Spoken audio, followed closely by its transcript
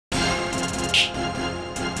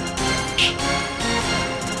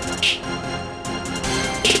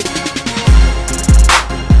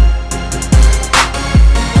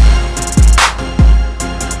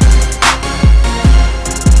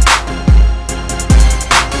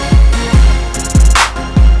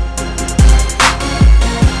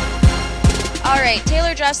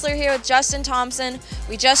Kessler here with Justin Thompson.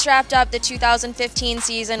 We just wrapped up the 2015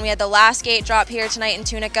 season. We had the last gate drop here tonight in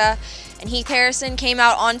Tunica, and Heath Harrison came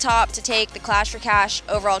out on top to take the Clash for Cash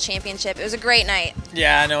overall championship. It was a great night.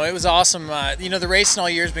 Yeah, no, it was awesome. You know, the racing all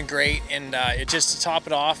year has been great, and it just to top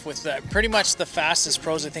it off with pretty much the fastest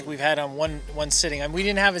pros I think we've had on one sitting. I mean, we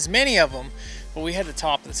didn't have as many of them, but we had the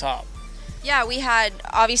top of the top. Yeah, we had,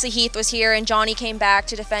 obviously Heath was here and Johnny came back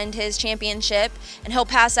to defend his championship, and he'll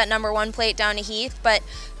pass that #1 plate down to Heath, but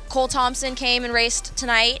Cole Thompson came and raced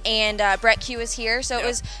tonight, and Brett Q was here, so It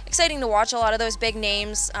was exciting to watch a lot of those big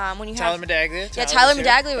names. When you Tyler Medaglia. Yeah, Tyler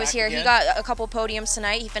Medaglia was here. He got a couple podiums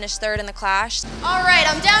tonight. He finished 3rd in the Clash. All right,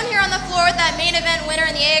 I'm down here on the floor with that main event winner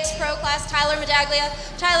in the AX Pro class, Tyler Medaglia.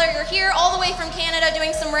 Tyler, you're here all the way from Canada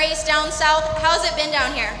doing some race down south. How's it been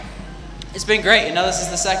down here? It's been great. You know, this is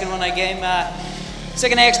the second one I came,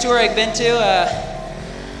 second AX tour I've been to.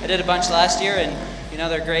 I did a bunch last year, and you know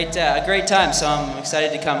they're great, a great time. So I'm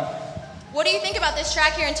excited to come. What do you think about this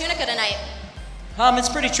track here in Tunica tonight? It's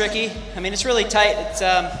pretty tricky. I mean, it's really tight. It's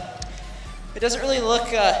it doesn't really look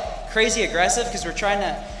crazy aggressive because we're trying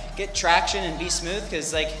to get traction and be smooth.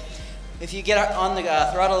 Because like, if you get on the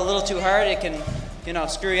throttle a little too hard, it can, you know,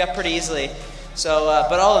 screw you up pretty easily. So,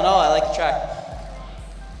 but all in all, I like the track.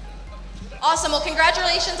 Awesome. Well,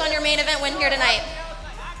 congratulations on your main event win here tonight.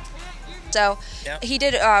 So he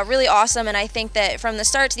did really awesome, and I think that from the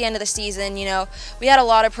start to the end of the season, you know, we had a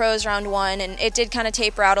lot of pros round 1, and it did kind of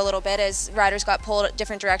taper out a little bit as riders got pulled at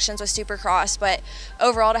different directions with Supercross. But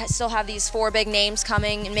overall, to still have these 4 big names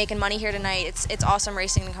coming and making money here tonight, it's awesome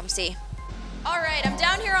racing to come see. All right, I'm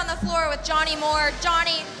down here on the floor with Johnny Moore.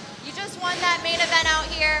 Johnny, you just won that main event out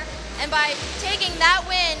here, and by taking that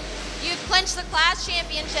win, you've clinched the class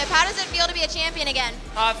championship. How does it feel to be a champion again?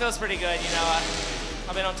 It feels pretty good. You know,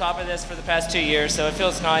 I've been on top of this for the past 2 years, so it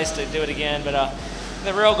feels nice to do it again. But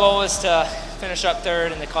the real goal is to finish up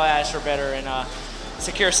 3rd in the Clash or better and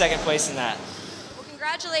secure 2nd place in that. Well,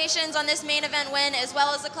 congratulations on this main event win as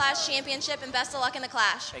well as the Clash championship, and best of luck in the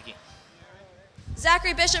Clash. Thank you.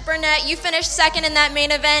 Zachary Bishop Burnett, you finished 2nd in that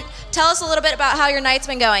main event. Tell us a little bit about how your night's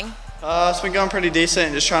been going. It's been going pretty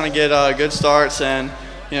decent, just trying to get good starts and,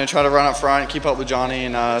 you know, try to run up front, keep up with Johnny,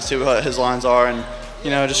 and see what his lines are, and you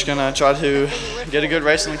know, just gonna try to get a good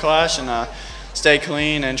race in the Clash and stay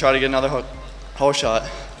clean and try to get another hole shot.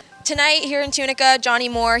 Tonight here in Tunica, Johnny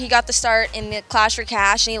Moore, he got the start in the Clash for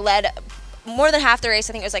Cash, and he led more than half the race.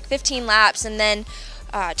 I think it was like 15 laps, and then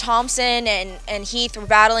Thompson and Heath were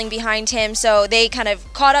battling behind him, so they kind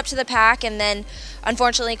of caught up to the pack, and then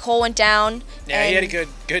unfortunately Cole went down. Yeah, he had a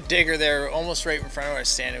good digger there, almost right in front of our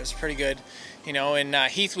stand. It was pretty good. You know, and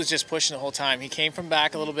Heath was just pushing the whole time. He came from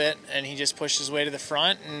back a little bit, and he just pushed his way to the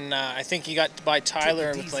front. And I think he got by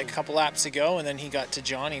Tyler with like a couple laps to go, and then he got to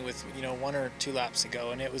Johnny with, you know, 1 or 2 laps to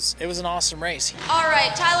go. And it was an awesome race. All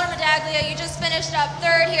right, Tyler Medaglia, you just finished up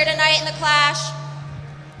 3rd here tonight in the Clash.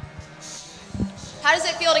 How does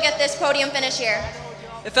it feel to get this podium finish here?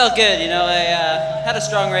 It felt good. You know, I had a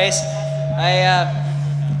strong race. I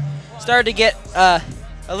started to get a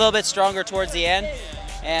little bit stronger towards the end.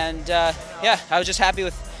 And yeah, I was just happy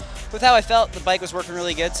with how I felt. The bike was working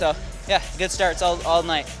really good, so yeah, good starts all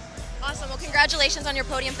night. Awesome. Well, congratulations on your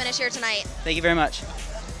podium finish here tonight. Thank you very much.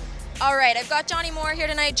 All right, I've got Johnny Moore here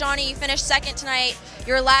tonight. Johnny, you finished 2nd tonight.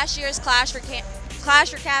 You're last year's Clash for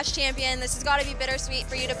Cash champion. This has got to be bittersweet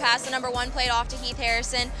for you to pass the #1 plate off to Heath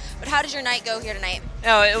Harrison. But how did your night go here tonight?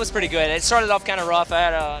 No, it was pretty good. It started off kind of rough. I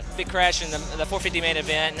had a big crash in the 450 main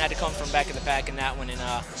event and had to come from back of the pack in that one. And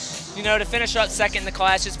you know, to finish up 2nd in the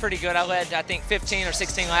Clash is pretty good. I led, I think, 15 or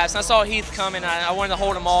 16 laps. And I saw Heath coming. I wanted to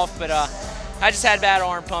hold him off, but I just had bad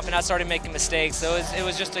arm pump and I started making mistakes. So it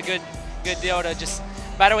was just a good deal to just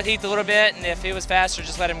battle with Heath a little bit, and if he was faster,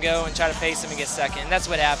 just let him go and try to pace him and get 2nd. And that's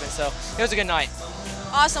what happened. So it was a good night.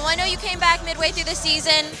 Awesome. Well, I know you came back midway through the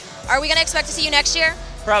season. Are we going to expect to see you next year?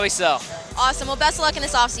 Probably so. Awesome. Well, best of luck in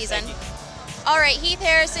this offseason. All right, Heath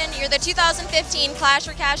Harrison, you're the 2015 Clash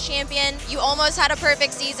for Cash champion. You almost had a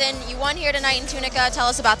perfect season. You won here tonight in Tunica. Tell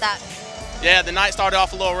us about that. Yeah, the night started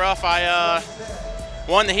off a little rough. I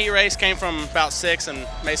won the heat race, came from about 6th and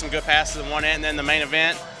made some good passes and won it. And then the main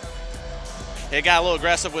event, it got a little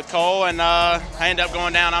aggressive with Cole, and I ended up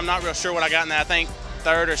going down. I'm not real sure what I got in that. I think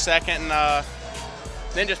 3rd or 2nd, and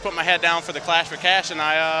then just put my head down for the Clash for Cash, and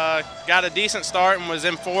I got a decent start and was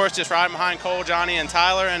in 4th, just right behind Cole, Johnny, and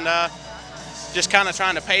Tyler, and just kind of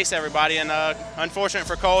trying to pace everybody. And unfortunate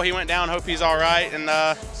for Cole, he went down. Hope he's all right. And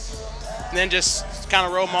then just kind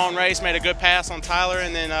of rode my own race, made a good pass on Tyler,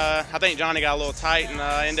 and then I think Johnny got a little tight, and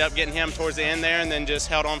ended up getting him towards the end there, and then just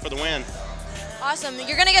held on for the win. Awesome.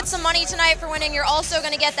 You're going to get some money tonight for winning. You're also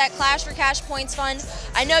going to get that Clash for Cash points fund.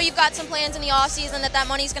 I know you've got some plans in the off-season that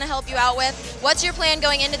money's going to help you out with. What's your plan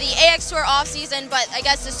going into the AX Tour off-season, but I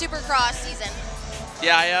guess the Supercross season?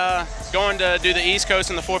 Yeah, going to do the East Coast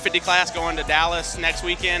in the 450 class, going to Dallas next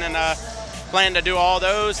weekend, and plan to do all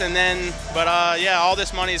those. And then, yeah, all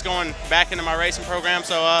this money is going back into my racing program,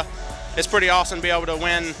 so it's pretty awesome to be able to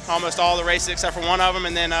win almost all the races except for one of them,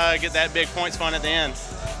 and then get that big points fund at the end.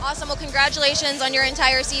 Awesome. Well, congratulations on your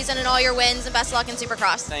entire season and all your wins, and best of luck in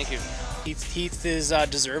Supercross. Thank you. Heath is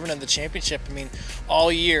deserving of the championship. I mean,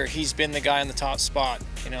 all year he's been the guy in the top spot,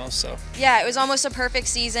 so. Yeah, it was almost a perfect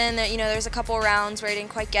season. There's a couple rounds where he didn't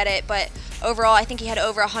quite get it, but overall I think he had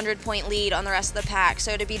over 100-point lead on the rest of the pack.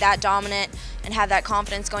 So to be that dominant and have that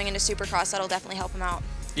confidence going into Supercross, that'll definitely help him out.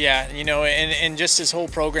 Yeah, and just his whole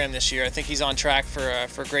program this year, I think he's on track for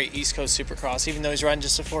a great East Coast Supercross. Even though he's riding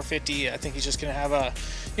just a 450, I think he's just going to have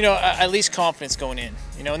at least confidence going in.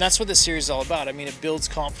 And that's what this series is all about. I mean, it builds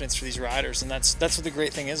confidence for these riders, and that's what the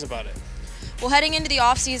great thing is about it. Well, heading into the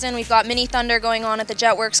off-season, we've got Mini Thunder going on at the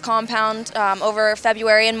Jetworks compound over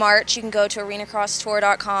February and March. You can go to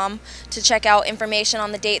arenacrosstour.com to check out information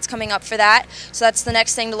on the dates coming up for that. So that's the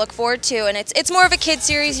next thing to look forward to. And it's more of a kid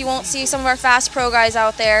series. You won't see some of our fast pro guys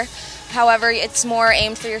out there. However, it's more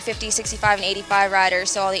aimed for your 50, 65, and 85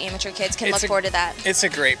 riders, so all the amateur kids can look forward to that. It's a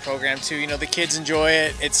great program, too. The kids enjoy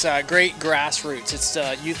it. It's great grassroots. It's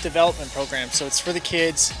a youth development program, so it's for the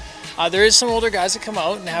kids. There is some older guys that come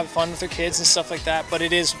out and have fun with their kids and stuff like that, but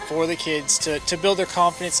it is for the kids to build their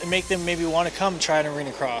confidence and make them maybe want to come try an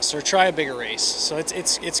arena cross or try a bigger race. So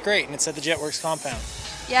it's great, and it's at the Jetworks compound.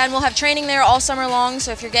 Yeah, and we'll have training there all summer long,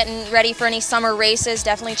 so if you're getting ready for any summer races,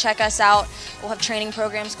 definitely check us out. We'll have training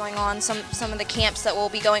programs going on, some of the camps that will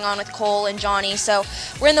be going on with Cole and Johnny. So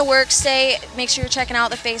we're in the works. Make sure you're checking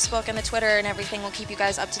out the Facebook and the Twitter and everything. We'll keep you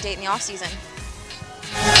guys up to date in the off-season.